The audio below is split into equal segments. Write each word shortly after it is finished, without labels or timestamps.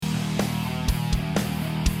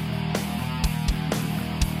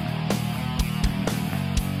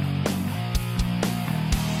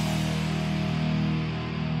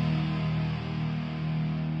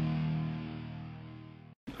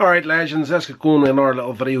Alright legends, let's get going in our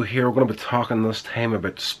little video here. We're going to be talking this time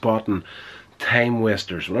about spotting time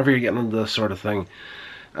wasters. Whenever you're getting into this sort of thing,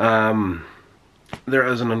 there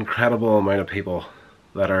is an incredible amount of people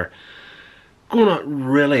that are going to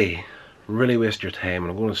really waste your time. And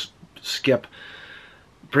I'm going to skip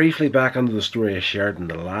briefly back into the story I shared in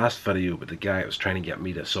the last video with the guy that was trying to get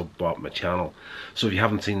me to sub-bot my channel. So if you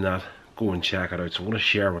haven't seen that, go and check it out. So I'm going to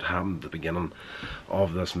share what happened at the beginning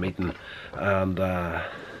of this meeting, and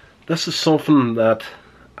this is something that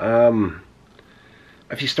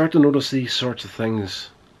if you start to notice these sorts of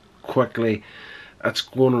things quickly, it's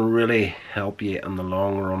going to really help you in the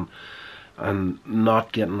long run and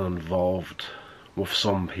not getting involved with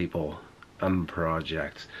some people and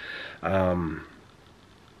projects. That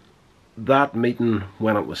meeting,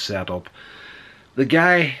 when it was set up, the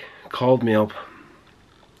guy called me up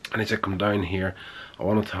and he said, come down here, I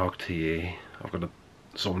want to talk to you, I've got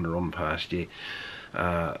something to run past you.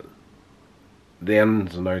 The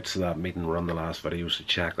ins and outs of that meeting were on the last video, so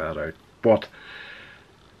check that out. But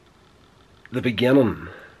the beginning,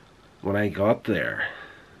 when I got there,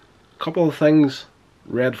 a couple of things,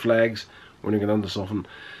 red flags when you get into something,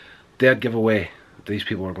 dead giveaway. These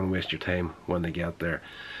people are going to waste your time when they get there.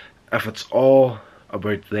 If it's all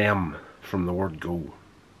about them from the word go.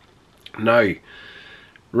 Now,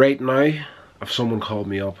 right now, if someone called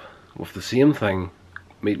me up with the same thing,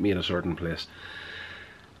 meet me at a certain place,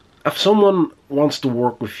 if someone wants to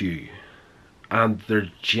work with you and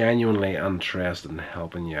they're genuinely interested in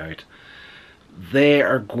helping you out, they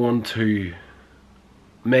are going to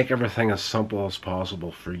make everything as simple as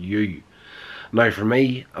possible for you. Now for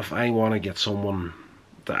me, if I want to get someone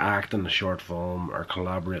to act in a short film or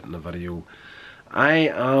collaborate in a video, I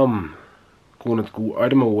am going to go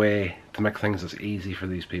out of my way to make things as easy for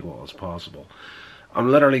these people as possible.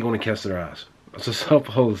 I'm literally going to kiss their ass. It's as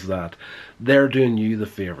simple as that. They're doing you the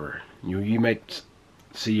favour. You might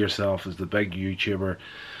see yourself as the big YouTuber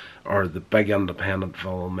or the big independent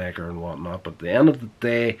filmmaker and whatnot, but at the end of the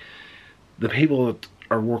day, the people that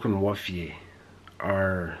are working with you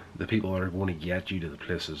are the people that are going to get you to the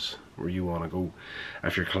places where you want to go.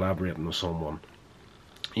 If you're collaborating with someone,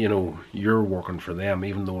 you know, you're working for them,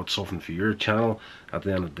 even though it's something for your channel. At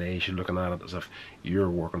the end of the day, you're looking at it as if you're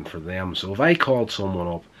working for them. So if I called someone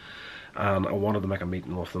up and I wanted to make a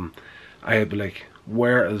meeting with them, I'd be like,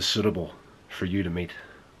 where is suitable for you to meet?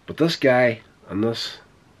 But this guy in this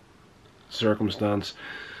circumstance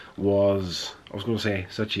was, I was going to say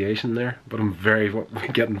situation there, but I'm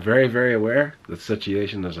getting very aware that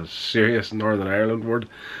situation is a serious Northern Ireland word,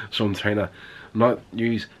 so I'm trying to not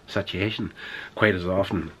use situation quite as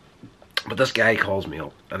often. But this guy calls me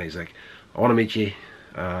up and he's like, I want to meet you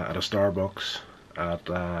at a Starbucks at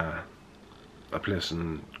a place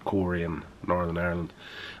in Corey in Northern Ireland.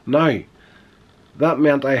 Now, that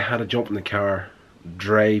meant I had to jump in the car,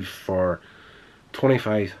 drive for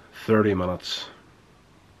 25-30 minutes,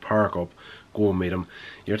 park up, go and meet him.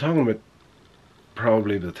 You're talking about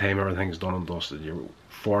probably by the time everything's done and dusted, you're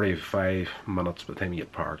 45 minutes by the time you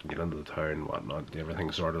get parked and get into the town and whatnot,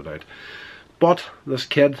 everything's sorted out. But this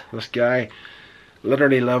guy,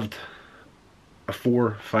 literally lived a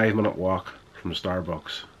 4-5 minute walk from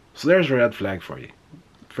Starbucks. So there's a red flag for you.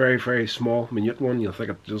 Very small, minute one. You'll think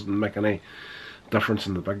it doesn't make any difference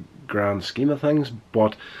in the big grand scheme of things,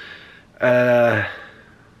 but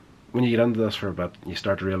when you get into this for a bit, you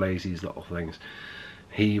start to realise these little things.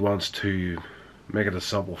 He wants to make it as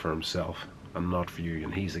simple for himself and not for you,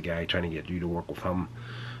 and he's the guy trying to get you to work with him,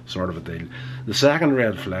 sort of a deal. The second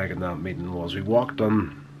red flag in that meeting was, we walked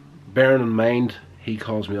in, bearing in mind he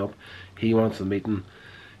calls me up, he wants the meeting,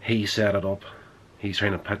 he set it up, he's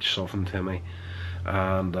trying to pitch something to me,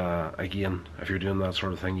 and again, if you're doing that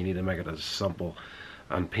sort of thing, you need to make it as simple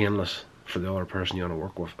and painless for the other person you want to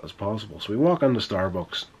work with as possible. So we walk into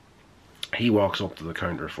Starbucks, he walks up to the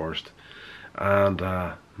counter first, and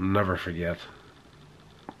never forget,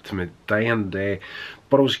 to my dying day,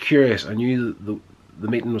 but I was curious. I knew the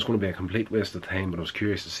meeting was going to be a complete waste of time, but I was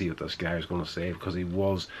curious to see what this guy was going to say, because he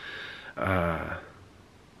was one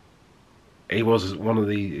of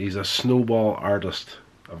the, he's a snowball artist,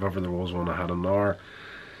 if ever there was one. I had another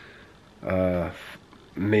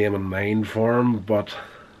name in mind for him, but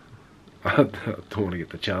I don't want to get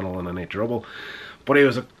the channel in any trouble. But he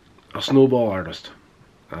was a snowball artist,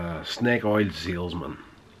 snake oil salesman.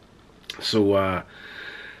 So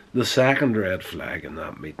the second red flag in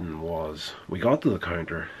that meeting was, we got to the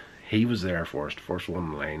counter, he was there first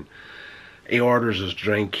one in line. He orders his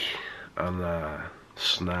drink and a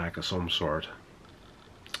snack of some sort,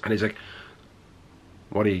 and he's like,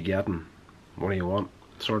 what are you getting? What do you want?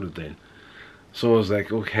 Sort of deal. So I was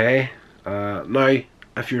like, okay, now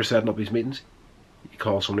if you're setting up these meetings, you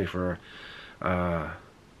call somebody for a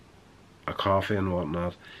coffee and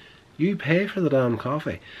whatnot, you pay for the damn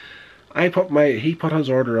coffee. He put his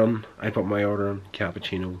order in, I put my order in,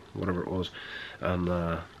 cappuccino, whatever it was,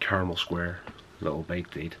 and caramel square, little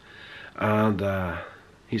bite to eat. And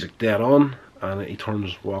he's like dead on, and he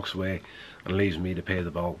turns, walks away, and leaves me to pay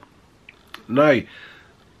the bill. Now,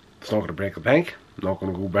 it's not going to break the bank, I'm not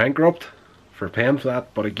going to go bankrupt for paying for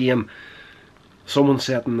that, but again, someone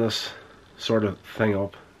setting this sort of thing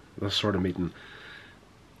up, this sort of meeting,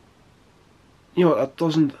 you know, it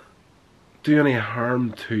doesn't do any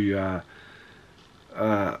harm to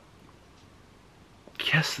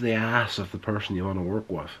kiss the ass of the person you want to work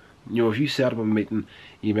with. You know, if you set up a meeting,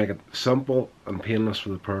 you make it simple and painless for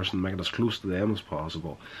the person, make it as close to them as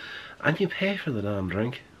possible, and you pay for the damn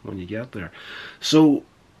drink when you get there. So,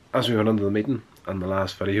 as we went into the meeting, in the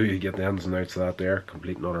last video, you get the ins and outs of that there,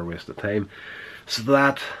 complete and utter waste of time. So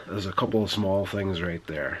that is a couple of small things right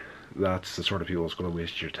there. That's the sort of people that's going to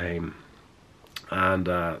waste your time. And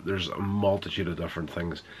there's a multitude of different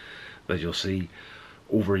things that you'll see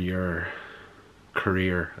over your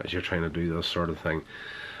career as you're trying to do this sort of thing.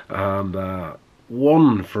 And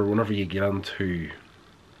one for whenever you get into,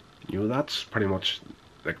 you know, that's pretty much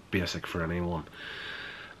like basic for anyone.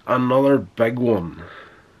 Another big one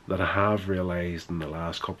that I have realised in the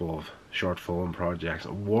last couple of short film projects,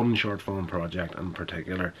 one short film project in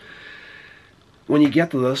particular, when you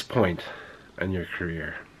get to this point in your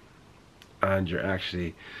career and you're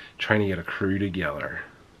actually trying to get a crew together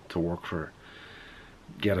to work for,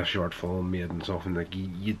 get a short film made and something, like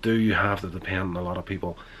you do have to depend on a lot of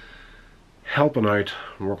people helping out,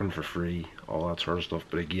 working for free, all that sort of stuff.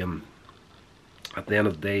 But again, at the end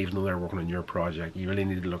of the day, even though they're working on your project, you really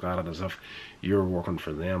need to look at it as if you're working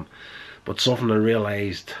for them. But something I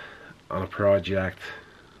realised on a project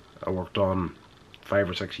I worked on 5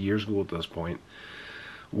 or 6 years ago at this point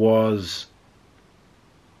was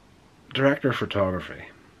director of photography,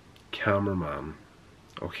 cameraman.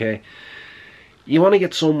 Okay, you want to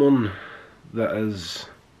get someone that is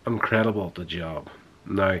incredible at the job.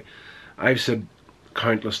 Now, I've said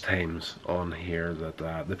countless times on here that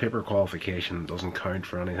the paper qualification doesn't count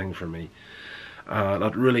for anything for me.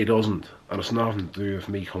 It really doesn't, and it's nothing to do with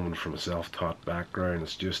me coming from a self-taught background.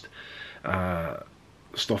 It's just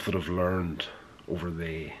stuff that I've learned over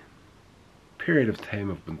the period of time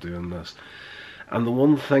I've been doing this. And the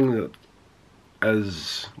one thing that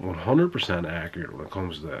is 100% accurate when it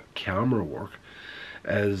comes to camera work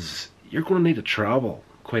is you're going to need to travel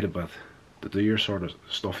quite a bit to do your sort of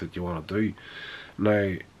stuff that you want to do.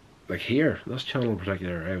 Now, like here, this channel in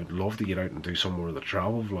particular, I would love to get out and do some more of the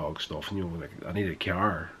travel vlog stuff. And, you know, like I need a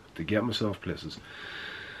car to get myself places.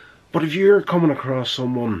 But if you're coming across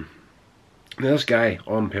someone, this guy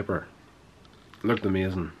on paper looked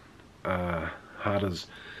amazing, had his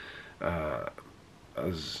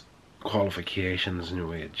qualifications, you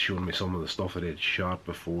know, he had shown me some of the stuff that he had shot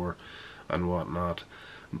before and whatnot.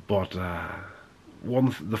 But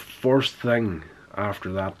the first thing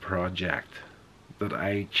after that project that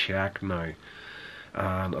I check now,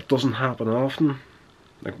 and it doesn't happen often,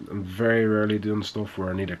 like I'm very rarely doing stuff where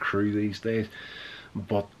I need a crew these days,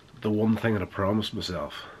 but the one thing that I promised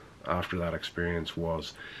myself after that experience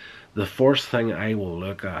was the first thing I will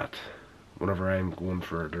look at whenever I'm going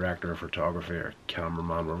for a director of photography or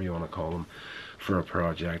cameraman, whatever you want to call them, for a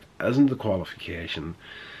project, isn't the qualification,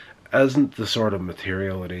 isn't the sort of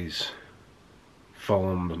material that he's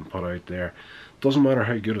filmed and put out there. Doesn't matter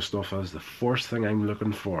how good a stuff is, the first thing I'm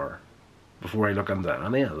looking for before I look into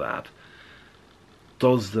any of that,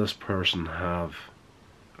 does this person have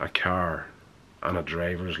a car and a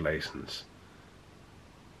driver's license?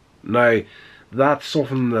 Now, that's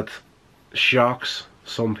something that shocks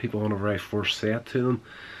some people whenever I first say it to them.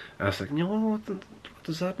 I was like, you know, what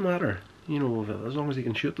does that matter? You know, as long as you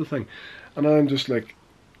can shoot the thing. And I'm just like,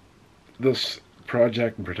 this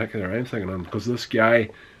project in particular, I'm thinking, because this guy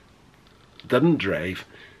didn't drive,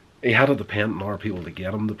 he had to depend on other people to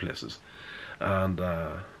get him to places. And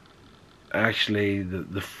actually,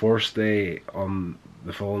 the first day on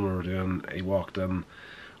the film we were doing, he walked in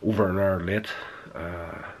over an hour late.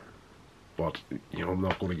 But, you know, I'm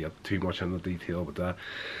not going to get too much into detail with that.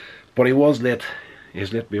 But he was late. He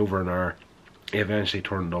was late by over an hour. He eventually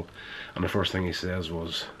turned up, and the first thing he says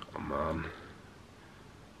was, "Oh man,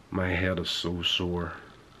 my head is so sore."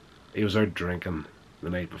 He was out drinking the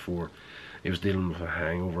night before. He was dealing with a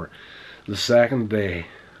hangover. The second day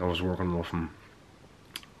I was working with him,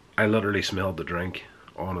 I literally smelled the drink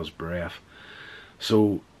on his breath.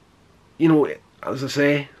 So, you know, as I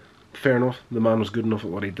say, fair enough, the man was good enough at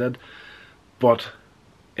what he did. But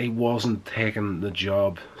he wasn't taking the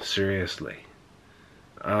job seriously.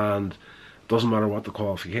 And it doesn't matter what the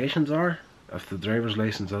qualifications are, if the driver's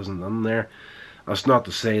license isn't in there. That's not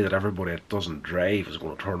to say that everybody that doesn't drive is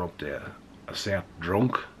going to turn up to a set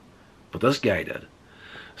drunk, but this guy did.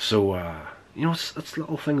 So, it's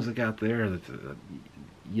little things like that there that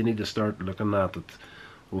you need to start looking at, that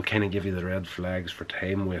will kind of give you the red flags for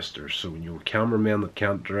time wasters. So, cameramen that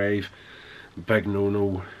can't drive, big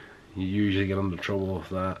no-no. You usually get into trouble with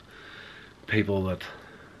that. People that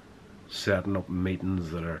setting up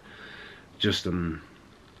meetings that are just in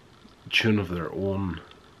tune of their own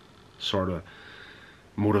sort of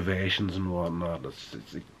motivations and whatnot.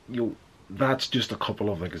 That's just a couple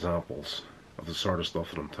of examples of the sort of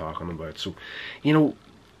stuff that I'm talking about. So,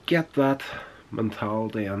 get that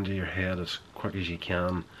mentality into your head as quick as you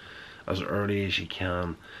can, as early as you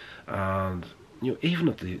can, and even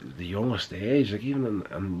at the youngest age, like even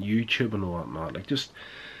in YouTube and whatnot, like just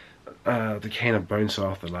to kind of bounce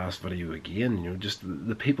off the last video again, just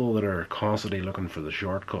the people that are constantly looking for the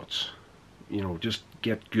shortcuts, just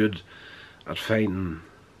get good at finding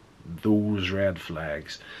those red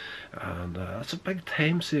flags, and that's a big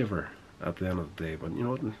time saver at the end of the day. But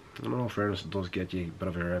in all fairness, it does get you a bit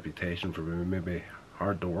of a reputation for being maybe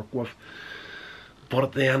hard to work with, but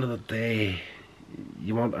at the end of the day,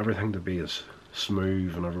 you want everything to be as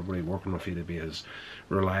smooth and everybody working with you to be as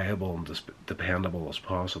reliable and dependable as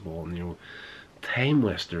possible. And time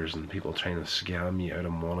wasters and people trying to scam you out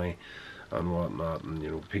of money and whatnot,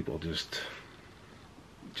 and people just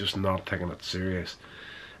not taking it serious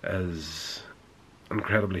is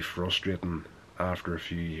incredibly frustrating after a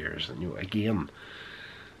few years. And again,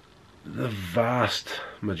 the vast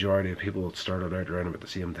majority of people that started out around about the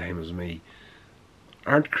same time as me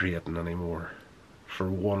aren't creating anymore for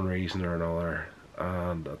one reason or another,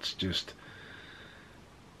 and it's just,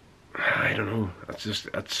 I don't know,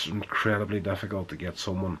 it's incredibly difficult to get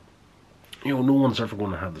someone, no one's ever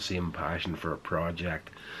going to have the same passion for a project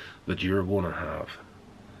that you're going to have,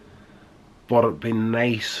 but it'd be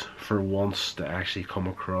nice for once to actually come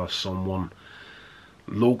across someone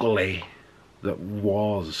locally that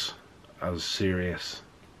was as serious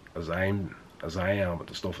as I am at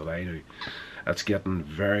the stuff that I do. It's getting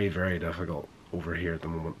very, very difficult over here at the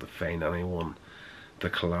moment to find anyone to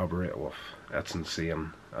collaborate with. It's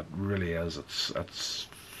insane. It really is. It's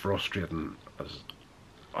frustrating as,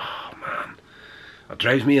 oh man, it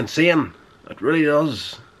drives me insane. It really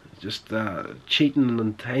does. Just cheating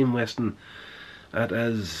and time wasting.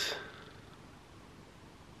 It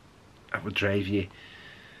would drive you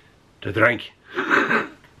to drink.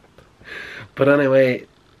 But anyway,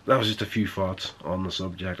 that was just a few thoughts on the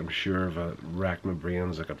subject. I'm sure if I racked my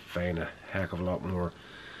brains I could find a heck of a lot more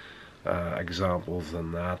examples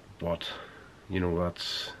than that, but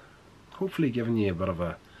that's hopefully giving you a bit of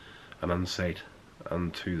an insight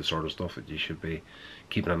into the sort of stuff that you should be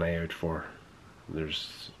keeping an eye out for.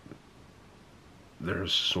 There's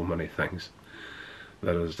so many things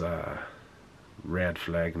that is red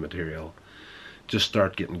flag material. Just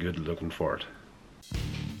start getting good at looking for it.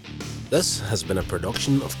 This has been a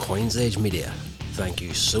production of Coins Age Media. Thank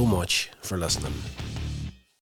you so much for listening.